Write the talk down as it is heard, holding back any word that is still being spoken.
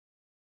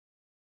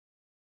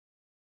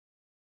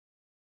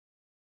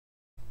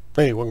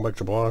Hey, welcome back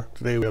to Bar.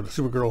 Today we have the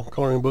Supergirl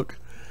coloring book.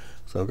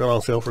 So it got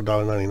on sale for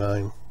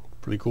 $1.99.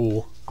 Pretty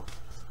cool.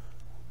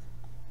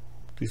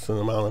 Decent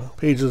amount of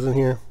pages in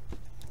here.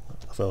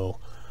 So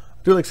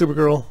I do like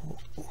Supergirl.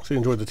 She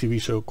enjoyed the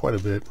TV show quite a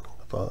bit.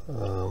 I thought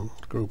the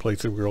girl who played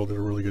Supergirl did a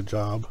really good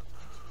job.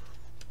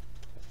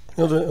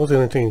 It was an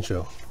entertaining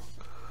show.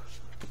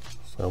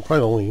 So probably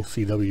the only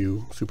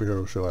CW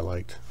superhero show I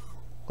liked.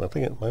 I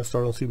think it might have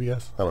started on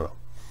CBS. I don't know.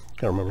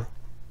 Can't remember.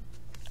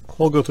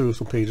 We'll go through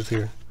some pages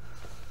here.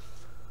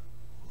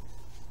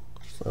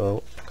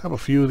 So I have a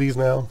few of these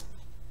now.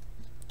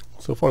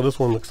 So far this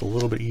one looks a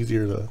little bit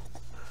easier to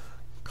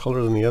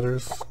color than the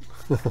others.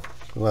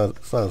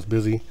 It's not as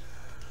busy.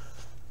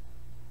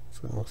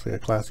 So it looks like a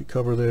classic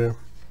cover there.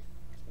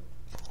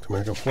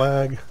 American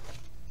flag.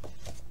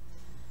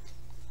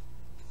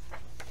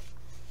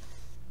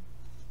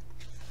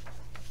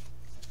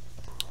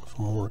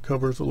 Some more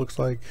covers it looks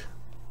like.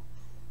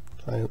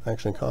 Giant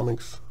Action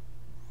Comics.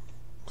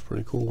 It's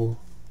pretty cool.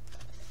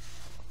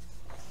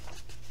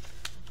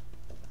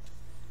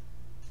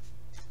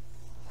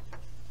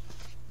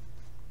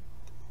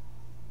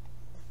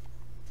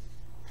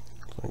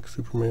 Like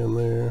Superman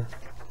there.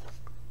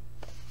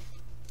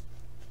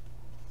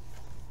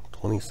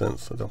 20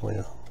 cents, so definitely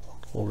a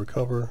older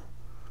cover.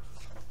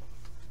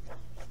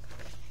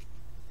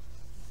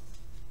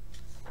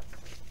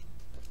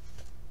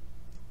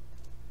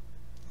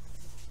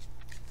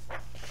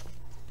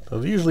 So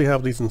they usually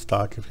have these in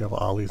stock if you have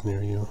Ollie's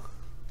near you.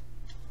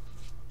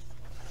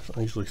 So I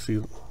usually see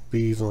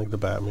these and like the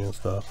Batman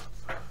stuff.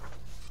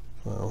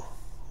 So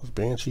it's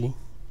Banshee.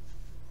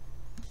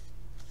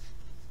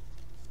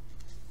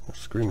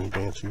 Screaming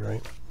Banshee,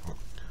 right?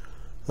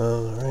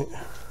 Alright.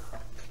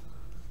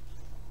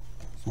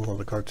 Some more of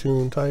the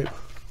cartoon type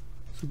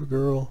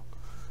Supergirl.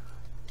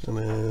 And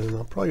then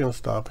I'm probably going to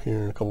stop here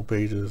in a couple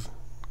pages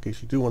in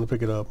case you do want to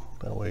pick it up.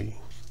 That way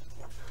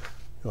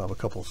you'll have a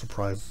couple of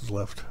surprises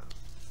left.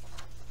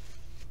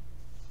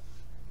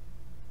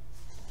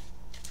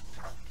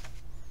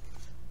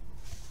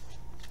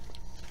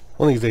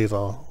 One of these days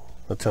I'll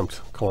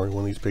attempt coloring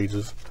one of these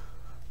pages.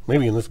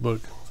 Maybe in this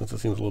book, since it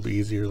seems a little bit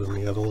easier than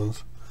the other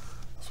ones,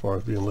 as far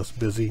as being less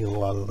busy in a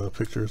lot of the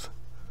pictures.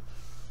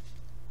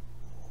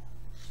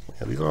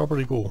 Yeah, these are all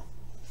pretty cool.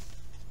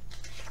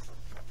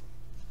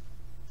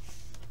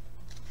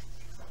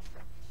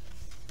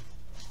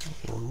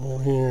 One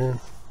more here.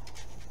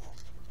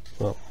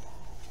 Well,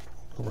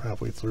 we're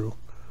halfway through.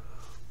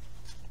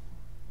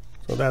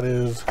 So that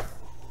is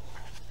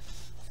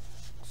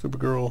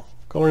Supergirl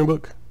coloring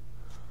book.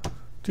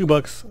 $2.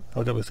 I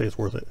would definitely say it's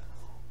worth it.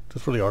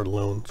 Just for the art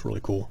alone, it's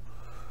really cool.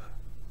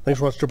 Thanks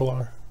for watching Triple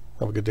R.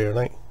 Have a good day or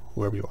night,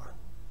 wherever you are.